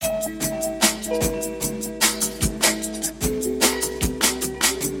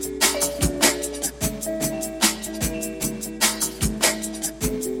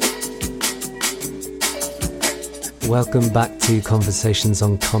welcome back to Conversations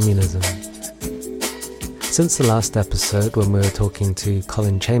on Communism. Since the last episode, when we were talking to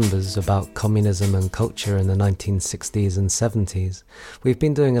Colin Chambers about communism and culture in the 1960s and 70s, we've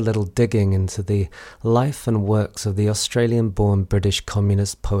been doing a little digging into the life and works of the Australian-born British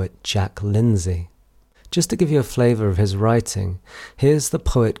communist poet Jack Lindsay. Just to give you a flavour of his writing, here's the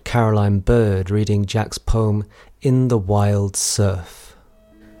poet Caroline Bird reading Jack's poem In the Wild Surf.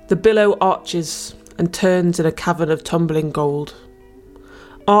 The billow arches and turns in a cavern of tumbling gold.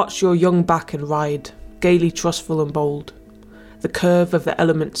 Arch your young back and ride, gaily trustful and bold, the curve of the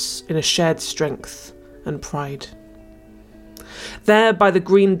elements in a shared strength and pride. There by the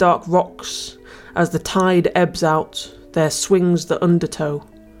green dark rocks, as the tide ebbs out, there swings the undertow,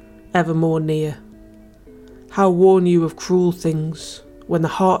 ever more near. How warn you of cruel things, when the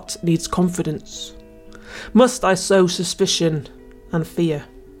heart needs confidence? Must I sow suspicion and fear?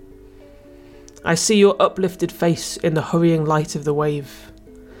 I see your uplifted face in the hurrying light of the wave.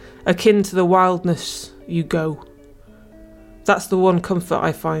 Akin to the wildness, you go. That's the one comfort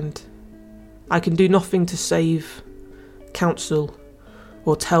I find. I can do nothing to save, counsel,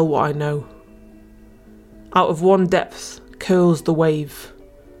 or tell what I know. Out of one depth curls the wave.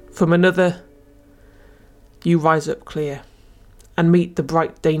 From another, you rise up clear, and meet the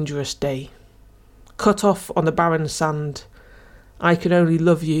bright dangerous day. Cut off on the barren sand, I can only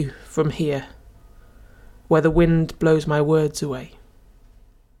love you from here, where the wind blows my words away.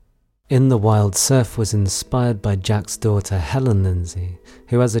 In the Wild Surf was inspired by Jack's daughter Helen Lindsay,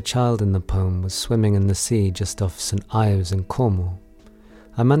 who as a child in the poem was swimming in the sea just off St Ives in Cornwall.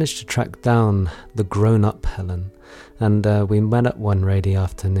 I managed to track down the grown-up Helen, and we met up one rainy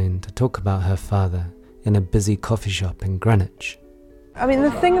afternoon to talk about her father in a busy coffee shop in Greenwich. I mean,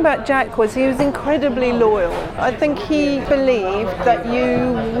 the thing about Jack was he was incredibly loyal. I think he believed that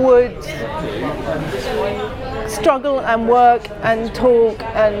you would struggle and work and talk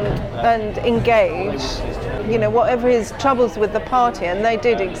and engage, you know, whatever his troubles with the party, and they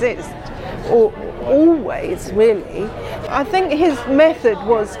did exist, or always really. I think his method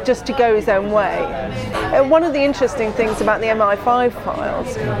was just to go his own way. One of the interesting things about the MI5 files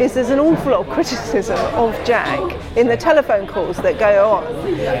is there's an awful lot of criticism of Jack in the telephone calls that go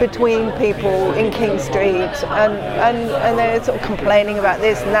on between people in King Street, and they're sort of complaining about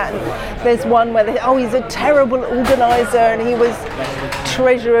this and that. And there's one where he's a terrible organiser and he was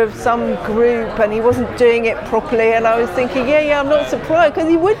treasurer of some group and he wasn't doing it properly. And I was thinking, yeah, I'm not surprised, because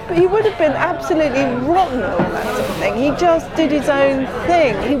he would have been absolutely rotten at all that sort of thing. He just did his own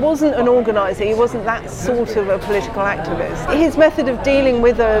thing. He wasn't an organiser. He wasn't that sort of a political activist. His method of dealing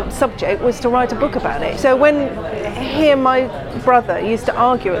with a subject was to write a book about it. So when he and my brother used to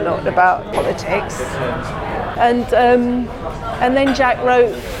argue a lot about politics, and then Jack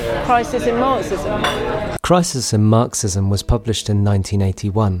wrote Crisis in Marxism. Crisis in Marxism was published in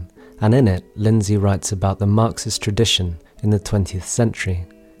 1981, and in it, Lindsay writes about the Marxist tradition in the 20th century,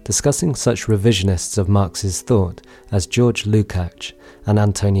 discussing such revisionists of Marx's thought as George Lukács and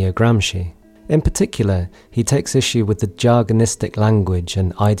Antonio Gramsci. In particular, he takes issue with the jargonistic language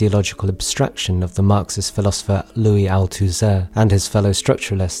and ideological abstraction of the Marxist philosopher Louis Althusser and his fellow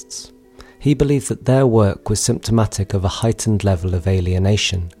structuralists. He believed that their work was symptomatic of a heightened level of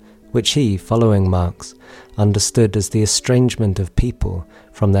alienation, which he, following Marx, understood as the estrangement of people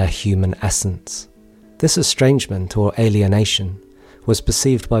from their human essence. This estrangement, or alienation, was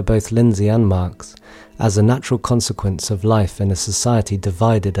perceived by both Lindsay and Marx as a natural consequence of life in a society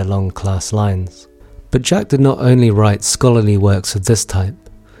divided along class lines. But Jack did not only write scholarly works of this type.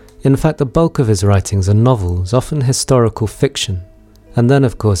 In fact, the bulk of his writings are novels, often historical fiction, and then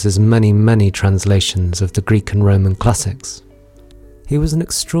of course his many translations of the Greek and Roman classics. He was an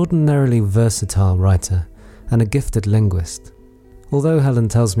extraordinarily versatile writer and a gifted linguist. Although Helen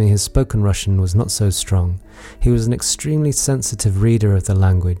tells me his spoken Russian was not so strong, he was an extremely sensitive reader of the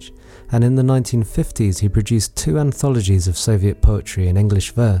language, and in the 1950s he produced 2 anthologies of Soviet poetry in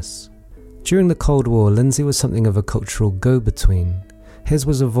English verse. During the Cold War, Lindsay was something of a cultural go-between. His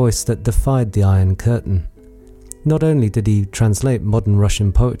was a voice that defied the Iron Curtain. Not only did he translate modern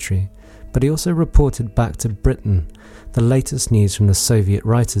Russian poetry, but he also reported back to Britain the latest news from the Soviet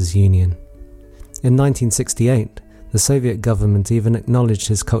Writers' Union. In 1968, the Soviet government even acknowledged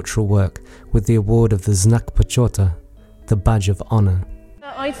his cultural work with the award of the Znak Почёта, the Badge of Honour.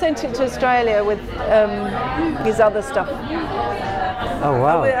 I sent it to Australia with his other stuff Oh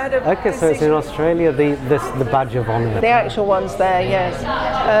wow. We had a Okay, so it's in Australia, the badge of honour. The actual ones there, yes.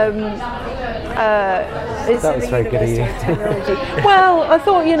 It's That was very good of you. Technology. Well, I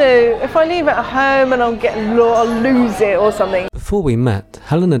thought, if I leave it at home and I'll lose it or something. Before we met,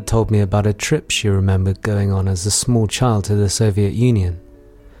 Helen had told me about a trip she remembered going on as a small child to the Soviet Union.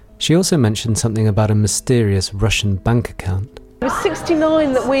 She also mentioned something about a mysterious Russian bank account. It was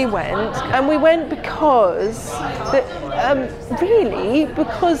 1969 that we went, and we went because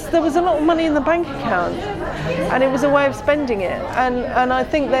there was a lot of money in the bank account, and it was a way of spending it. And I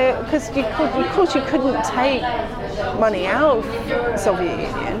think because you couldn't take money out of the Soviet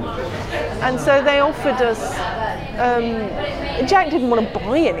Union, and so they offered us. Jack didn't want to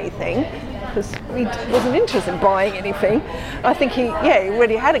buy anything, because he wasn't interested in buying anything. I think he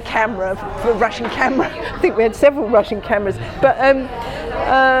already had a camera, a Russian camera. I think we had several Russian cameras. But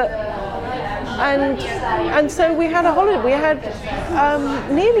and so we had a holiday. We had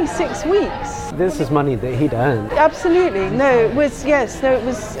nearly 6 weeks. This is money that he'd earned. Absolutely. It was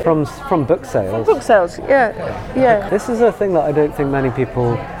From book sales. Book sales. Yeah. This is a thing that I don't think many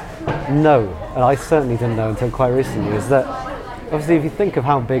people know, and I certainly didn't know until quite recently, is that obviously if you think of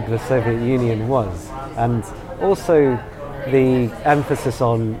how big the Soviet Union was, and also the emphasis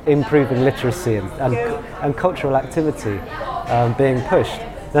on improving literacy and cultural activity being pushed,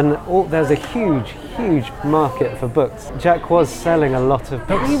 then there's a huge market for books. Jack was selling a lot of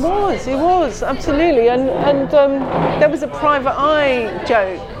books. He was, absolutely. And there was a private eye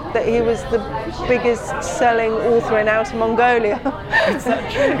joke that he was the biggest selling author in Outer Mongolia. Is that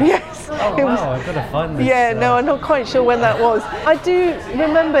true? Yes. Oh wow, I've got to find this. Yeah, no, I'm not quite sure when that was. I do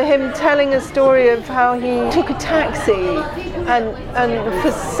remember him telling a story of how he took a taxi and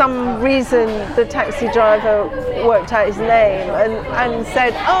for some reason the taxi driver worked out his name and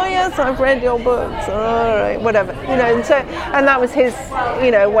said, "Oh yes, I've read your books." All right, whatever. And that was his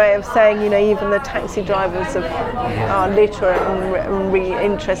way of saying, even the taxi drivers are literate and really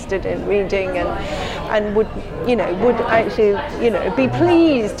interested in reading and would actually be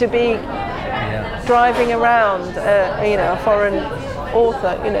pleased to be driving around a foreign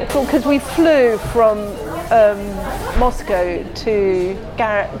author, because we flew from Moscow to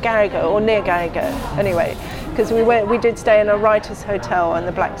Garigo, or near Garigo anyway, because we did stay in a writer's hotel in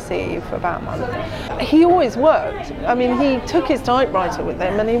the Black Sea for about a month. He always worked. I mean, he took his typewriter with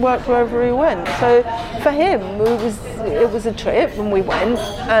him and he worked wherever he went. So for him, it was a trip, and we went,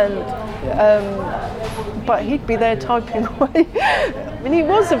 but he'd be there typing away. I mean, he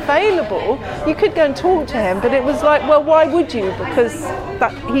was available. You could go and talk to him, but it was like, well, why would you? Because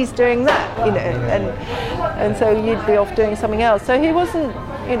he's doing that, and so you'd be off doing something else. So he wasn't,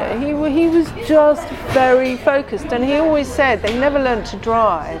 he was just very focused, and he always said that he never learned to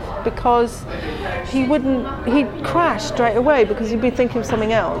drive because he'd crash straight away because he'd be thinking of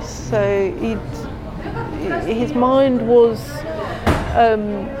something else. So his mind was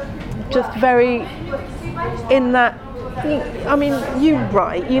just very in that. I mean, you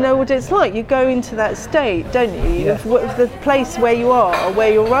write, you know what it's like. You go into that state, don't you? Yeah. Of the place where you are, or where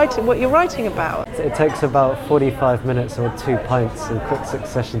you're writing, what you're writing about. It takes about 45 minutes or 2 pints in quick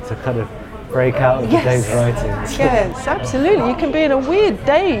succession to kind of break out of the day's writing. Yes, absolutely. You can be in a weird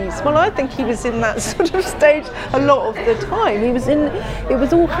daze. Well, I think he was in that sort of stage a lot of the time. It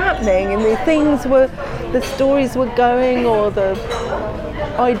was all happening, and the stories were going, or the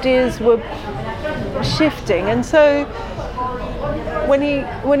ideas were shifting, and so when he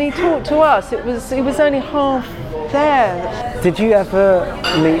talked to us, it was only half there. Did you ever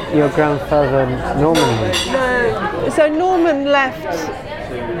meet your grandfather Norman? No. So Norman left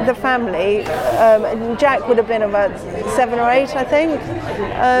the family, and Jack would have been about 7 or 8, I think,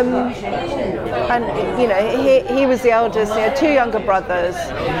 and he was the eldest. He had 2 younger brothers,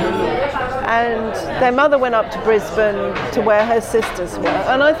 and their mother went up to Brisbane to where her sisters were,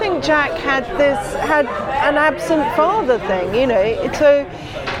 and I think Jack had an absent father thing, so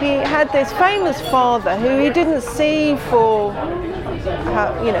he had this famous father who he didn't see for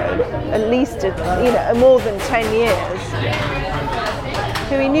at least more than 10 years,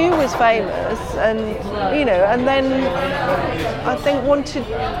 who he knew was famous, and and then I think wanted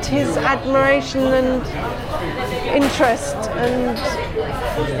his admiration and interest,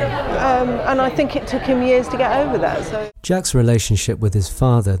 and I think it took him years to get over that. So Jack's relationship with his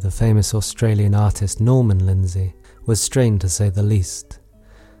father, the famous Australian artist Norman Lindsay, was strained to say the least.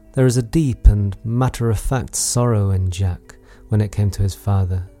 There is a deep and matter-of-fact sorrow in Jack when it came to his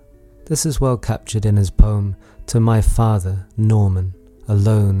father. This is well captured in his poem To My Father, Norman,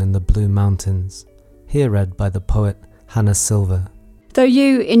 Alone in the Blue Mountains, here read by the poet Hannah Silver. Though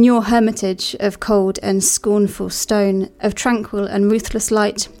you, in your hermitage of cold and scornful stone, of tranquil and ruthless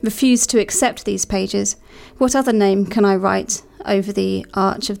light, refuse to accept these pages, what other name can I write over the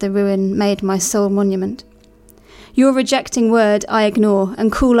arch of the ruin made my sole monument? Your rejecting word I ignore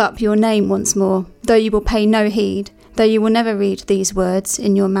and call up your name once more, though you will pay no heed, though you will never read these words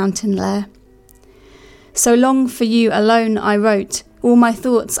in your mountain lair. So long for you alone I wrote, all my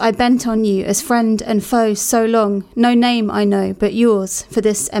thoughts I bent on you as friend and foe so long, no name I know but yours for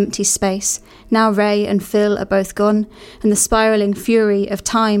this empty space. Now Ray and Phil are both gone, and the spiralling fury of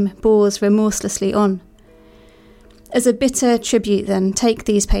time bores remorselessly on. As a bitter tribute then, take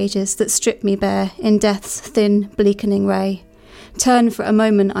these pages that strip me bare in death's thin bleakening ray. Turn for a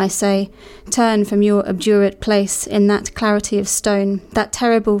moment, I say, turn from your obdurate place in that clarity of stone, that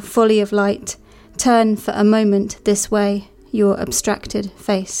terrible folly of light. Turn for a moment this way, your abstracted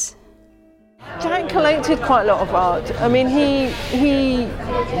face. Jack collected quite a lot of art. I mean, he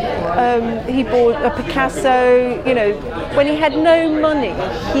bought a Picasso. You know, when he had no money,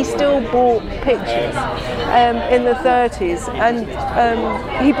 he still bought pictures in the 30s, and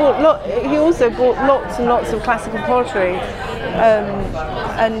he also bought lots and lots of classical pottery.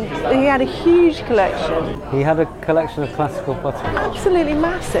 And he had a huge collection. He had a collection of classical pottery? Absolutely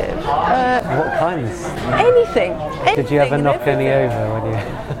massive. What kinds? Anything. Did you ever knock any over when you...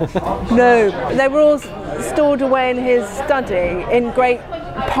 No, they were all stored away in his study in great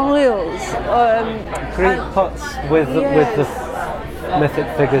piles. Greek pots with the mythic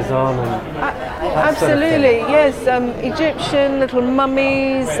figures on and absolutely, yes. Egyptian little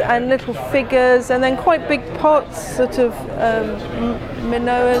mummies and little figures, and then quite big pots, sort of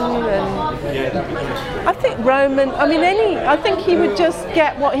Minoan and I think Roman. I mean, I think he would just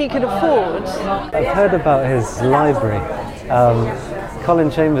get what he could afford. I've heard about his library.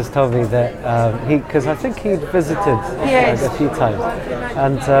 Colin Chambers told me that because I think he'd visited a few times,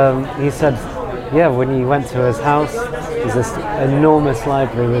 and he said, yeah, when you went to his house, there's this enormous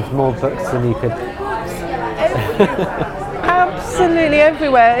library with more books than you could. Absolutely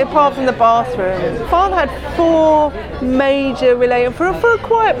everywhere, apart from the bathroom. Father had 4 major relationships. For a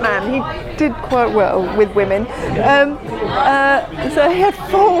quiet man, he did quite well with women. So he had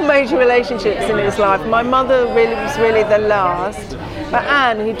 4 major relationships in his life. My mother was really the last. But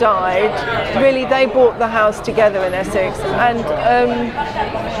Anne, who died, really they bought the house together in Essex, and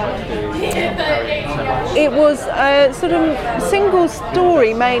it was a sort of single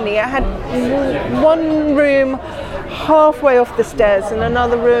story mainly. It had one room halfway off the stairs and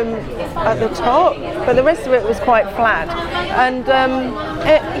another room at the top, but the rest of it was quite flat. And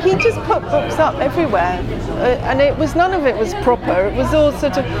he just put books up everywhere, and none of it was proper. It was all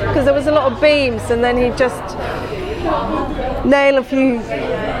sort of, because there was a lot of beams, and then he just nail a few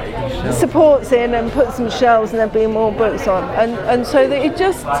supports in and put some shelves, and there'd be more books on, and so that it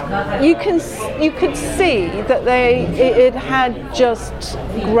just you could see that it had just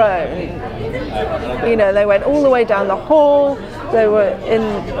grown. You know, they went all the way down the hall. They were in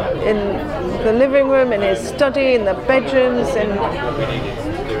the living room, in his study, in the bedrooms, and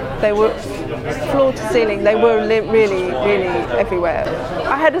they were floor to ceiling. They were really, really everywhere.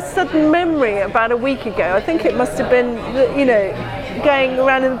 I had a sudden memory about a week ago. I think it must have been, going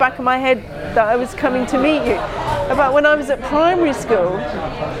around in the back of my head that I was coming to meet you, about when I was at primary school,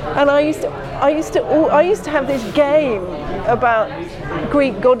 and I used to have this game about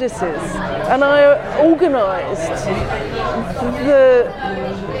Greek goddesses, and I organised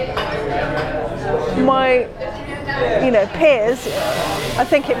my peers. I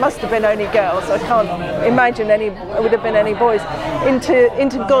think it must have been only girls. I can't imagine it would have been any boys,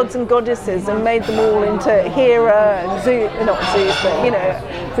 into gods and goddesses, and made them all into Hera and Zeus, not Zeus, but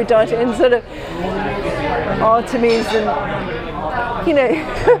Aphrodite, and sort of Artemis, and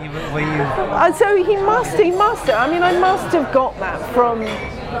so he must. I mean, I must have got that from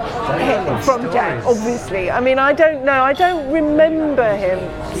Jack, obviously. I mean, I don't know. I don't remember him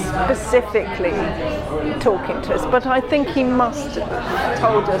specifically talking to us, but I think he must have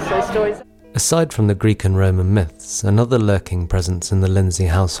told us those stories. Aside from the Greek and Roman myths, another lurking presence in the Lindsay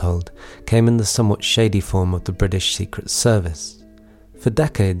household came in the somewhat shady form of the British Secret Service. For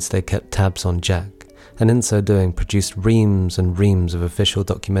decades they kept tabs on Jack, and in so doing produced reams and reams of official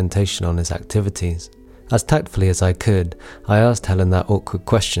documentation on his activities. As tactfully as I could, I asked Helen that awkward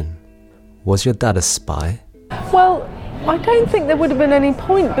question. Was your dad a spy? Well, I don't think there would have been any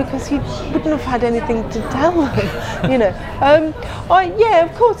point, because he wouldn't have had anything to tell them, Yeah,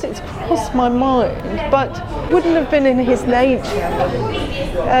 of course it's crossed my mind, but wouldn't have been in his nature.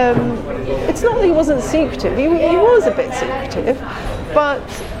 It's not that he wasn't secretive, he was a bit secretive, but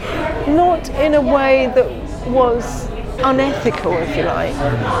not in a way that was unethical, if you like.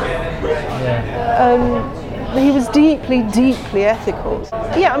 He was deeply, deeply ethical.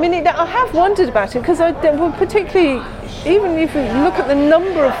 Yeah, I mean, I have wondered about it because particularly, even if you look at the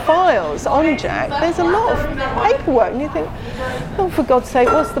number of files on Jack, there's a lot of paperwork, and you think, oh, for God's sake,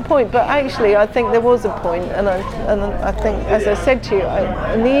 what's the point? But actually, I think there was a point, and I think, as I said to you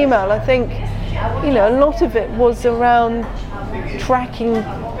in the email, I think, you know, a lot of it was around tracking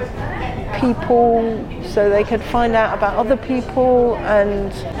people so they could find out about other people,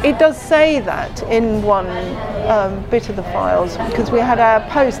 and it does say that in one bit of the files, because we had our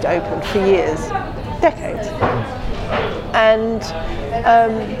post open for years, decades, and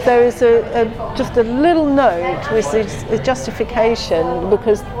there is just a little note which is a justification,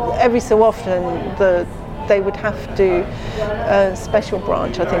 because every so often they would have to, special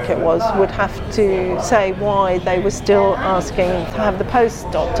branch I think it was, would have to say why they were still asking to have the post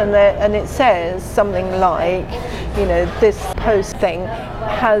stopped, and it says something like, you know, this post thing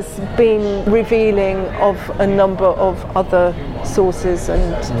has been revealing of a number of other sources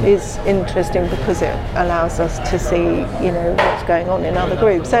and is interesting because it allows us to see, you know, what's going on in other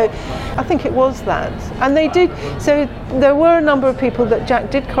groups. So I think it was that, and they did. So there were a number of people that Jack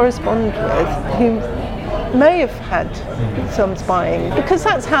did correspond with who may have had some spying, because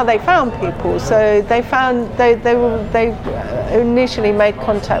that's how they found people. So they initially made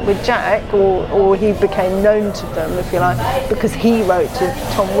contact with Jack, or he became known to them, if you like, because he wrote to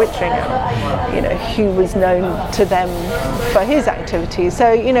Tom Whittringer, you know, who was known to them for his activities.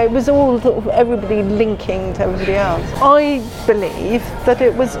 So, you know, it was all sort of everybody linking to everybody else. I believe that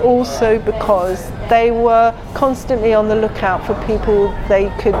it was also because they were constantly on the lookout for people they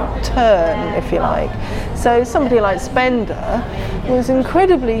could turn, if you like. So somebody like Spender was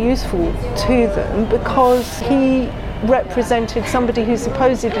incredibly useful to them because he represented somebody who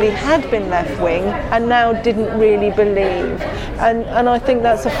supposedly had been left-wing and now didn't really believe. And I think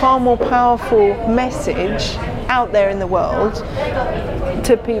that's a far more powerful message out there in the world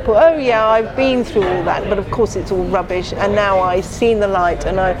to people. Oh yeah, I've been through all that, but of course it's all rubbish, and now I've seen the light.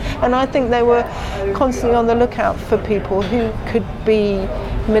 And I think they were constantly on the lookout for people who could be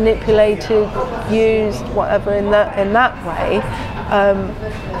manipulated, used, whatever, in that way,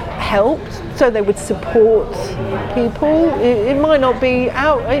 helped. So they would support people. It might not be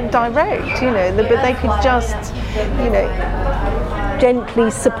direct, you know, but they could just, you know,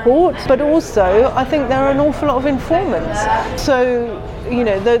 gently support. But also, I think there are an awful lot of informants. So, you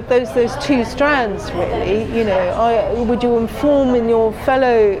know, those two strands, really. You know, would you inform in your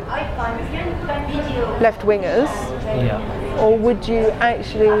fellow left-wingers? Yeah. Or would you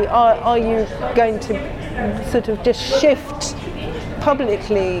actually, are you going to sort of just shift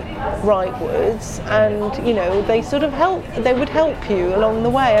publicly rightwards, and, you know, they would help you along the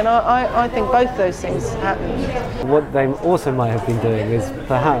way, and I think both those things happened. What they also might have been doing is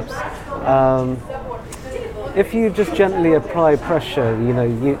perhaps, if you just gently apply pressure, you know,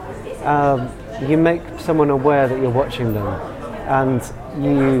 you make someone aware that you're watching them, and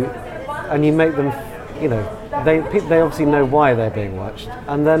you make them, you know, they obviously know why they're being watched,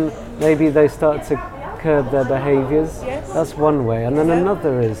 and then maybe they start to curb their behaviours. Yes. That's one way, and then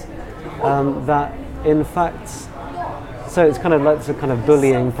another is that in fact, so it's kind of like a kind of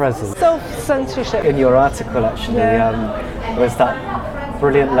bullying presence. Self-censorship. In your article, actually, was that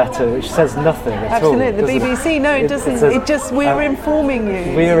brilliant letter which says nothing at all. Absolutely, the BBC. No, it doesn't. It says, it just, we're informing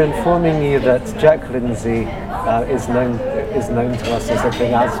you. We are informing you that Jack Lindsay is known to us as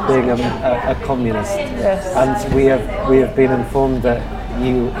being a communist. Yes. And we have been informed that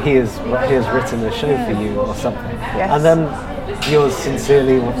he has written a show for you or something. Yes. And then yours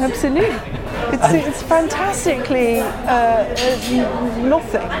sincerely. Absolutely. It's fantastically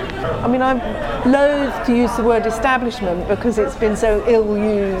nothing. I mean, I'm loath to use the word establishment because it's been so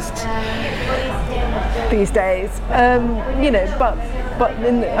ill-used these days. You know, but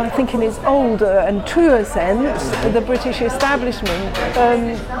I think in its older and truer sense, the British establishment,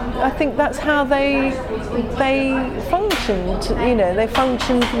 I think that's how they functioned. You know, they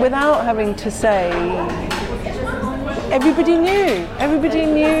functioned without having to say. Everybody knew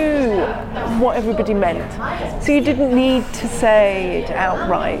what everybody meant. So you didn't need to say it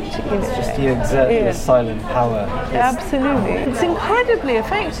outright. You know. It's just you exert your silent power. Absolutely. It's incredibly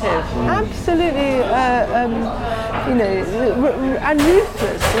effective. Absolutely, you know, and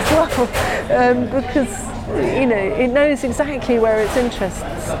ruthless as well. Because, you know, it knows exactly where its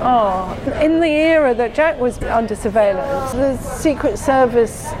interests are. In the era that Jack was under surveillance, the Secret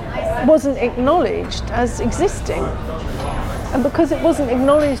Service wasn't acknowledged as existing. And because it wasn't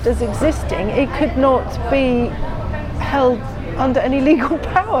acknowledged as existing, it could not be held under any legal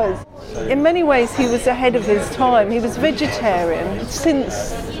powers. In many ways, he was ahead of his time. He was vegetarian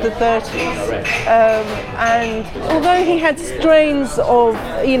since the 30s, and although he had strains of,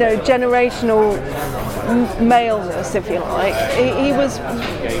 generational maleness, if you like, he was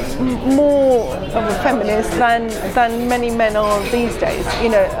more of a feminist than many men are these days.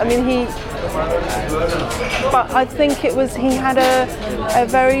 But I think he had a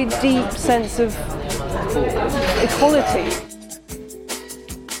very deep sense of equality.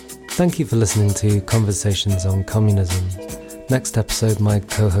 Thank you for listening to Conversations on Communism. Next episode, my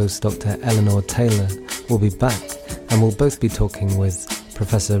co-host Dr. Eleanor Taylor will be back, and we'll both be talking with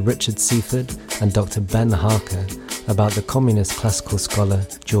Professor Richard Seaford and Dr. Ben Harker about the communist classical scholar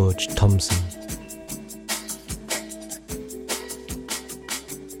George Thomson.